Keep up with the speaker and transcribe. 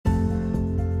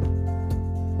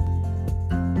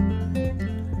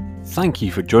Thank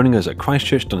you for joining us at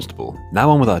Christchurch Dunstable. Now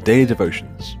on with our daily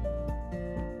devotions.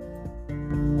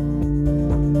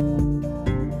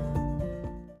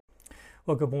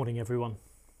 Well, good morning, everyone.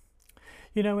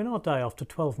 You know, in our day, after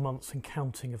 12 months and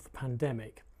counting of the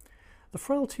pandemic, the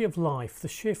frailty of life, the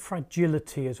sheer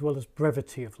fragility as well as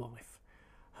brevity of life,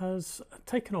 has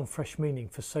taken on fresh meaning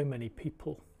for so many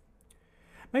people.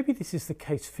 Maybe this is the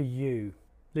case for you,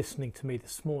 listening to me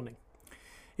this morning.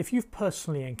 If you've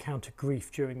personally encountered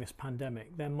grief during this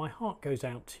pandemic, then my heart goes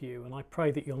out to you, and I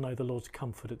pray that you'll know the Lord's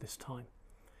comfort at this time.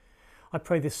 I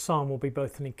pray this psalm will be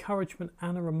both an encouragement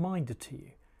and a reminder to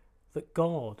you that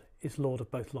God is Lord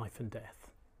of both life and death.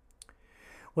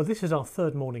 Well, this is our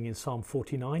third morning in Psalm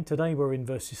 49. Today we're in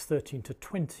verses 13 to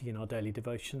 20 in our daily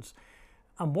devotions.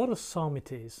 And what a psalm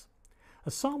it is.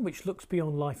 A psalm which looks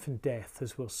beyond life and death,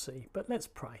 as we'll see. But let's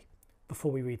pray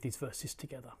before we read these verses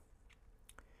together.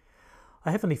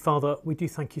 Our Heavenly Father, we do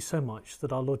thank you so much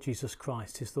that our Lord Jesus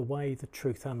Christ is the way, the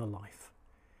truth and the life.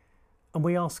 And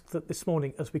we ask that this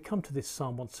morning, as we come to this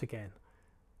psalm once again,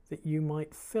 that you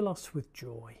might fill us with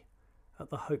joy at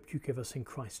the hope you give us in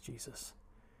Christ Jesus.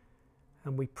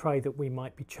 And we pray that we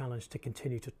might be challenged to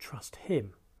continue to trust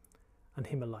him and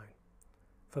him alone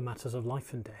for matters of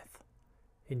life and death.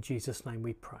 In Jesus' name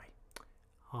we pray.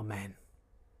 Amen.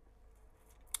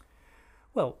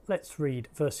 Well, let's read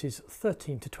verses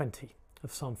 13 to 20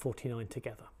 of Psalm 49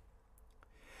 together.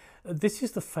 This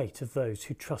is the fate of those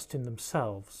who trust in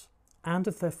themselves and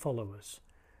of their followers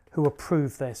who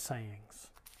approve their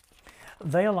sayings.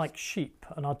 They are like sheep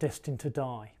and are destined to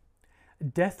die.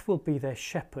 Death will be their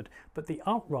shepherd, but the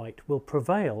upright will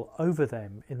prevail over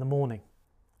them in the morning.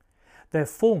 Their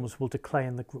forms will decay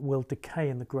in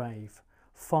the grave,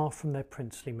 far from their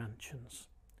princely mansions.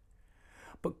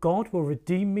 But God will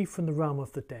redeem me from the realm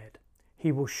of the dead.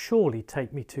 He will surely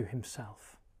take me to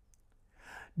himself.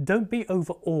 Don't be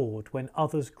overawed when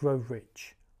others grow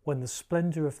rich, when the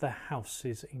splendour of their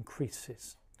houses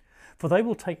increases. For they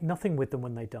will take nothing with them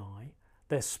when they die.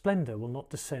 Their splendour will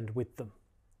not descend with them.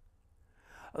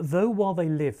 Though while they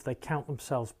live they count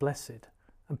themselves blessed,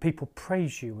 and people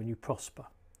praise you when you prosper,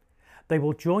 they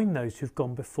will join those who've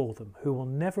gone before them, who will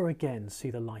never again see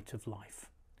the light of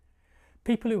life.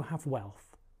 People who have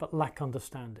wealth but lack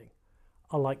understanding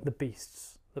are like the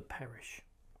beasts that perish.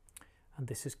 And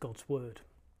this is God's word.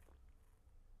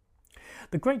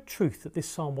 The great truth that this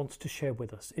psalm wants to share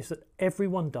with us is that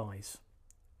everyone dies,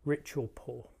 rich or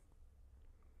poor.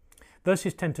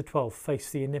 Verses 10 to 12 face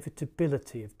the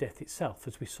inevitability of death itself,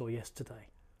 as we saw yesterday.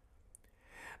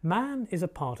 Man is a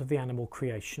part of the animal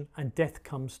creation, and death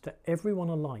comes to everyone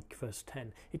alike, verse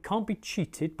 10. It can't be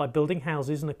cheated by building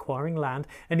houses and acquiring land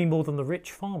any more than the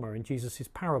rich farmer in Jesus'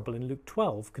 parable in Luke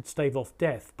 12 could stave off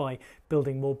death by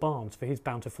building more barns for his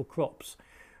bountiful crops.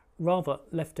 Rather,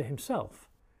 left to himself,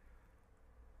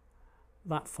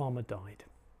 that farmer died.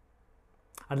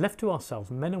 And left to ourselves,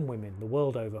 men and women the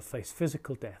world over face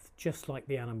physical death just like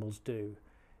the animals do,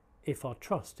 if our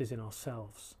trust is in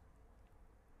ourselves.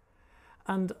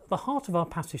 And the heart of our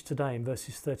passage today in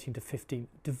verses 13 to 15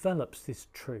 develops this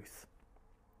truth.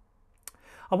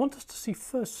 I want us to see,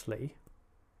 firstly,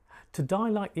 to die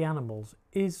like the animals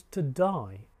is to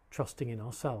die trusting in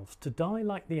ourselves. To die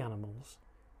like the animals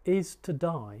is to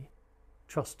die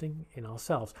trusting in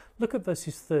ourselves. Look at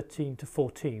verses 13 to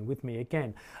 14 with me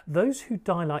again. Those who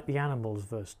die like the animals,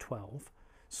 verse 12,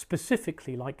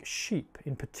 specifically like sheep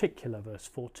in particular, verse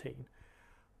 14,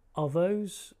 are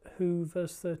those who,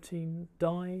 verse 13,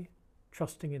 die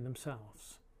trusting in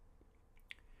themselves.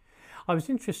 I was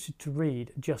interested to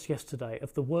read just yesterday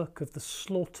of the work of the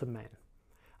slaughtermen,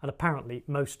 and apparently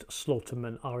most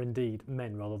slaughtermen are indeed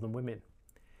men rather than women.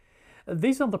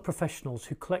 These are the professionals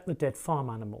who collect the dead farm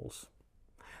animals.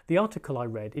 The article I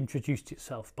read introduced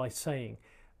itself by saying,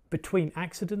 between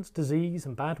accidents, disease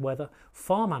and bad weather,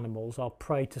 farm animals are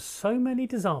prey to so many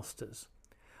disasters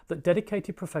that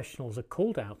dedicated professionals are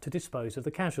called out to dispose of the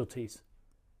casualties.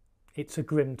 It's a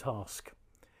grim task.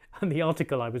 And the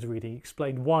article I was reading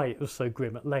explained why it was so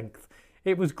grim at length.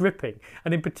 It was gripping,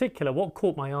 and in particular what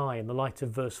caught my eye in the light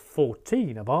of verse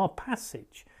 14 of our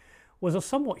passage was a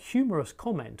somewhat humorous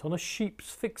comment on a sheep's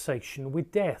fixation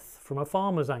with death from a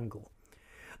farmer's angle.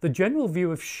 The general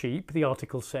view of sheep, the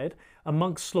article said,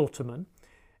 amongst slaughtermen,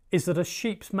 is that a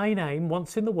sheep's main aim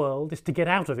once in the world is to get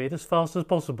out of it as fast as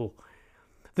possible.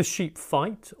 The sheep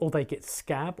fight, or they get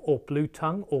scab or blue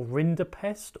tongue or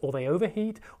rinderpest, or they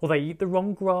overheat, or they eat the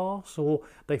wrong grass, or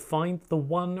they find the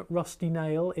one rusty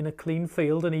nail in a clean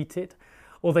field and eat it,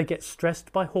 or they get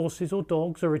stressed by horses or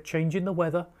dogs or a change in the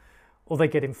weather, or they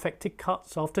get infected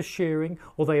cuts after shearing,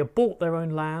 or they abort their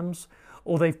own lambs,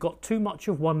 or they've got too much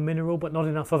of one mineral but not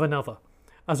enough of another.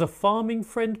 As a farming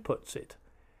friend puts it,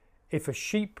 if a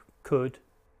sheep could,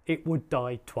 it would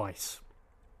die twice.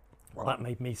 Well, that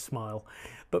made me smile.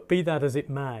 But be that as it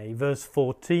may, verse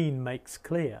 14 makes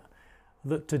clear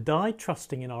that to die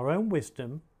trusting in our own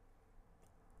wisdom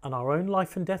and our own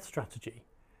life and death strategy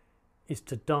is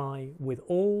to die with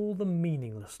all the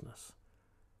meaninglessness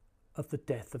of the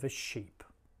death of a sheep.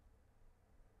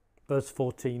 Verse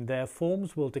 14, their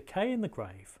forms will decay in the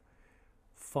grave,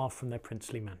 far from their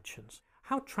princely mansions.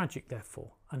 How tragic,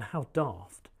 therefore, and how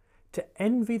daft to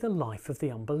envy the life of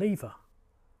the unbeliever.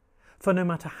 For no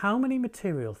matter how many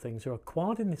material things are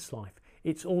acquired in this life,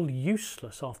 it's all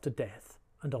useless after death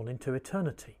and on into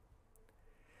eternity.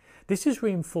 This is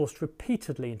reinforced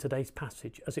repeatedly in today's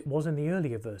passage as it was in the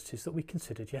earlier verses that we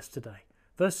considered yesterday.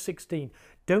 Verse 16,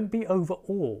 don't be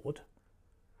overawed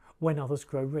when others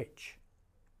grow rich,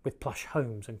 with plush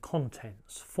homes and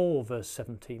contents. For, verse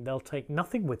 17, they'll take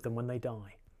nothing with them when they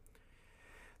die.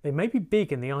 They may be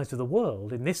big in the eyes of the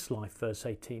world in this life, verse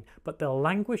 18, but they'll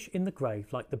languish in the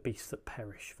grave like the beasts that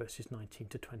perish, verses 19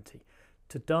 to 20.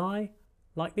 To die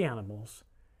like the animals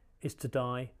is to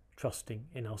die trusting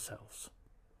in ourselves.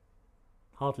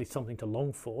 Hardly something to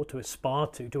long for, to aspire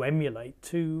to emulate,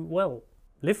 to, well,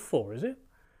 live for, is it?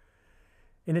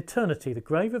 In eternity, the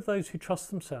grave of those who trust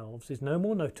themselves is no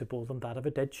more notable than that of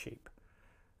a dead sheep,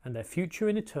 and their future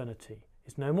in eternity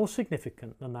is no more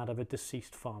significant than that of a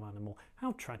deceased farm animal.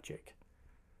 How tragic.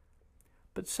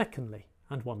 But secondly,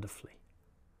 and wonderfully,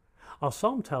 our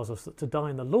psalm tells us that to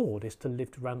die in the Lord is to live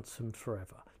ransomed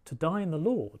forever. To die in the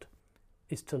Lord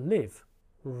is to live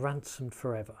ransomed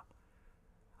forever.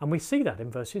 And we see that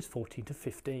in verses 14 to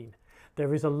 15.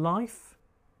 There is a life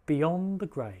beyond the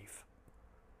grave.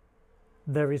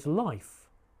 There is life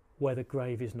where the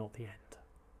grave is not the end.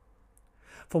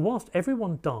 For whilst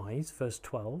everyone dies, verse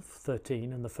 12,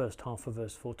 13 and the first half of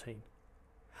verse 14,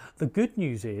 the good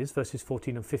news is, verses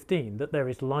 14 and 15, that there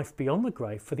is life beyond the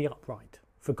grave for the upright,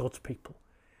 for God's people,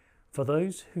 for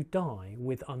those who die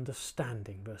with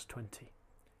understanding, verse 20.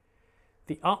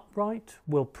 The upright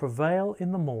will prevail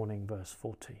in the morning, verse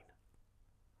 14.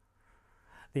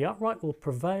 The upright will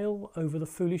prevail over the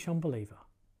foolish unbeliever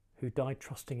who died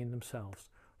trusting in themselves.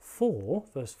 For,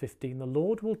 verse 15, the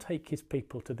Lord will take his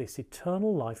people to this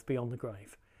eternal life beyond the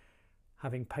grave,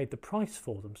 having paid the price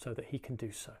for them so that he can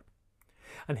do so.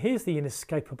 And here's the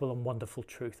inescapable and wonderful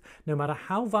truth. No matter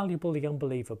how valuable the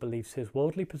unbeliever believes his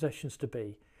worldly possessions to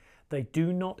be, they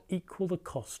do not equal the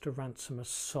cost to ransom a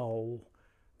soul,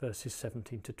 verses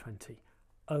 17 to 20.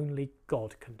 Only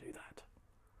God can do that.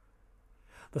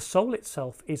 The soul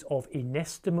itself is of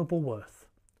inestimable worth.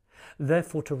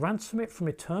 Therefore, to ransom it from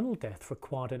eternal death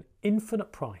required an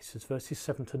infinite price, as verses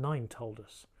 7 to 9 told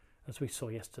us, as we saw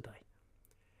yesterday.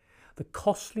 The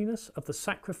costliness of the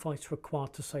sacrifice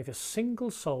required to save a single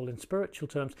soul in spiritual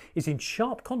terms is in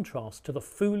sharp contrast to the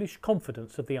foolish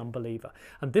confidence of the unbeliever.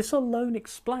 And this alone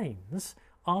explains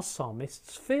our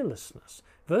psalmist's fearlessness.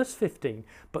 Verse 15,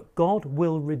 but God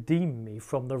will redeem me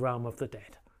from the realm of the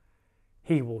dead.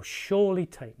 He will surely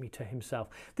take me to himself.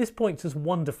 This points us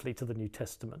wonderfully to the New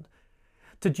Testament,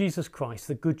 to Jesus Christ,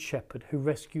 the Good Shepherd, who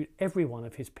rescued every one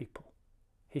of his people,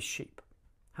 his sheep.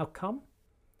 How come?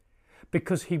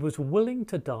 Because he was willing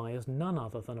to die as none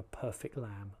other than a perfect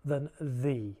lamb, than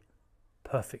the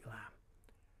perfect lamb.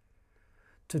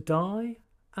 To die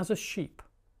as a sheep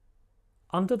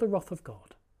under the wrath of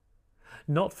God,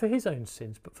 not for his own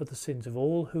sins, but for the sins of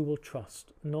all who will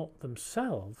trust not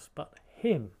themselves, but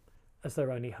him as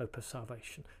their only hope of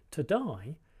salvation. To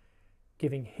die,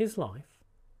 giving his life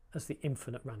as the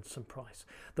infinite ransom price.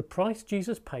 The price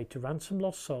Jesus paid to ransom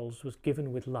lost souls was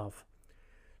given with love,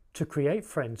 to create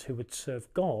friends who would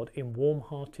serve God in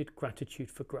warm-hearted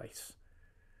gratitude for grace.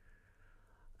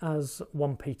 As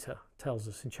 1 Peter tells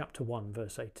us in chapter 1,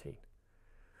 verse 18,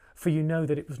 for you know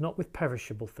that it was not with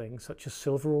perishable things, such as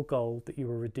silver or gold, that you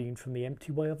were redeemed from the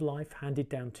empty way of life handed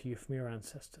down to you from your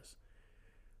ancestors,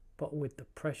 but with the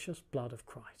precious blood of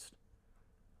Christ,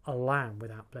 a lamb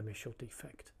without blemish or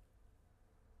defect.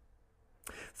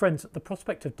 Friends, the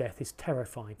prospect of death is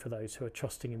terrifying for those who are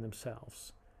trusting in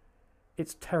themselves.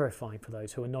 It's terrifying for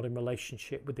those who are not in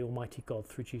relationship with the Almighty God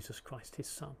through Jesus Christ, his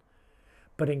Son.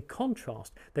 But in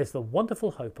contrast, there's the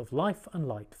wonderful hope of life and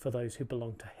light for those who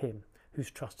belong to him,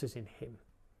 whose trust is in him.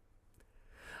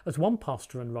 As one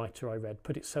pastor and writer I read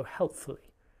put it so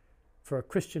helpfully for a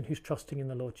Christian who's trusting in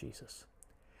the Lord Jesus,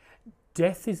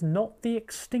 death is not the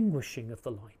extinguishing of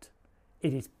the light.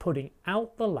 It is putting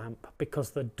out the lamp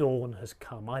because the dawn has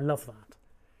come. I love that.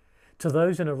 To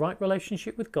those in a right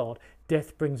relationship with God,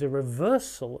 death brings a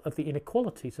reversal of the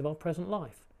inequalities of our present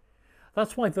life.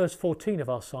 That's why verse 14 of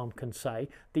our psalm can say,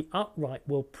 the upright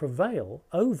will prevail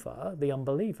over the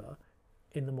unbeliever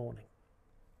in the morning.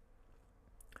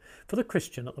 For the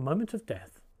Christian, at the moment of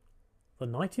death, the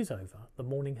night is over, the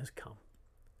morning has come.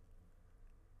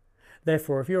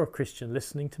 Therefore, if you're a Christian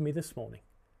listening to me this morning,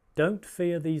 don't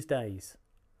fear these days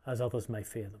as others may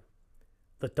fear them.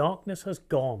 The darkness has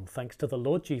gone thanks to the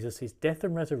Lord Jesus, his death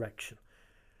and resurrection.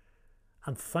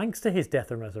 And thanks to his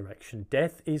death and resurrection,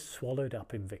 death is swallowed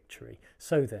up in victory.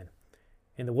 So then,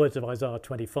 in the words of Isaiah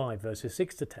 25, verses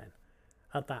 6 to 10,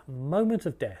 at that moment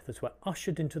of death, as we're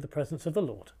ushered into the presence of the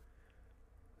Lord,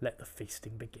 let the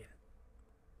feasting begin.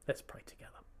 Let's pray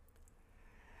together.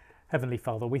 Heavenly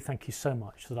Father, we thank you so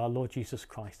much that our Lord Jesus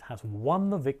Christ has won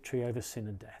the victory over sin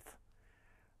and death.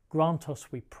 Grant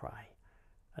us, we pray,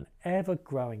 an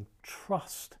ever-growing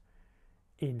trust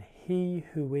in he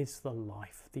who is the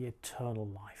life, the eternal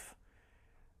life.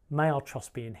 May our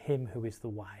trust be in him who is the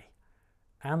way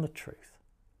and the truth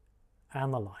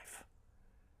and the life.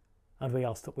 And we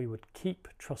ask that we would keep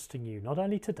trusting you, not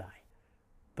only today,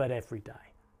 but every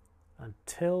day,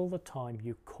 until the time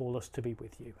you call us to be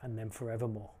with you, and then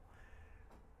forevermore.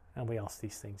 And we ask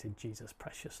these things in Jesus'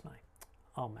 precious name.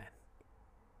 Amen.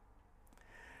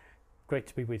 Great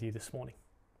to be with you this morning.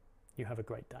 You have a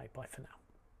great day. Bye for now.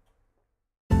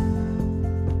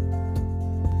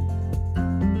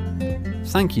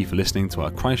 Thank you for listening to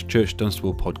our Christchurch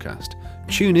Dunstable podcast.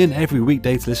 Tune in every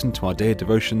weekday to listen to our daily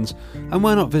devotions, and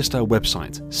why not visit our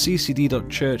website,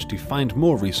 ccd.church, to find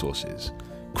more resources.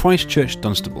 Christchurch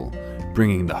Dunstable,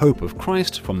 bringing the hope of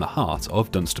Christ from the heart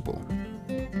of Dunstable.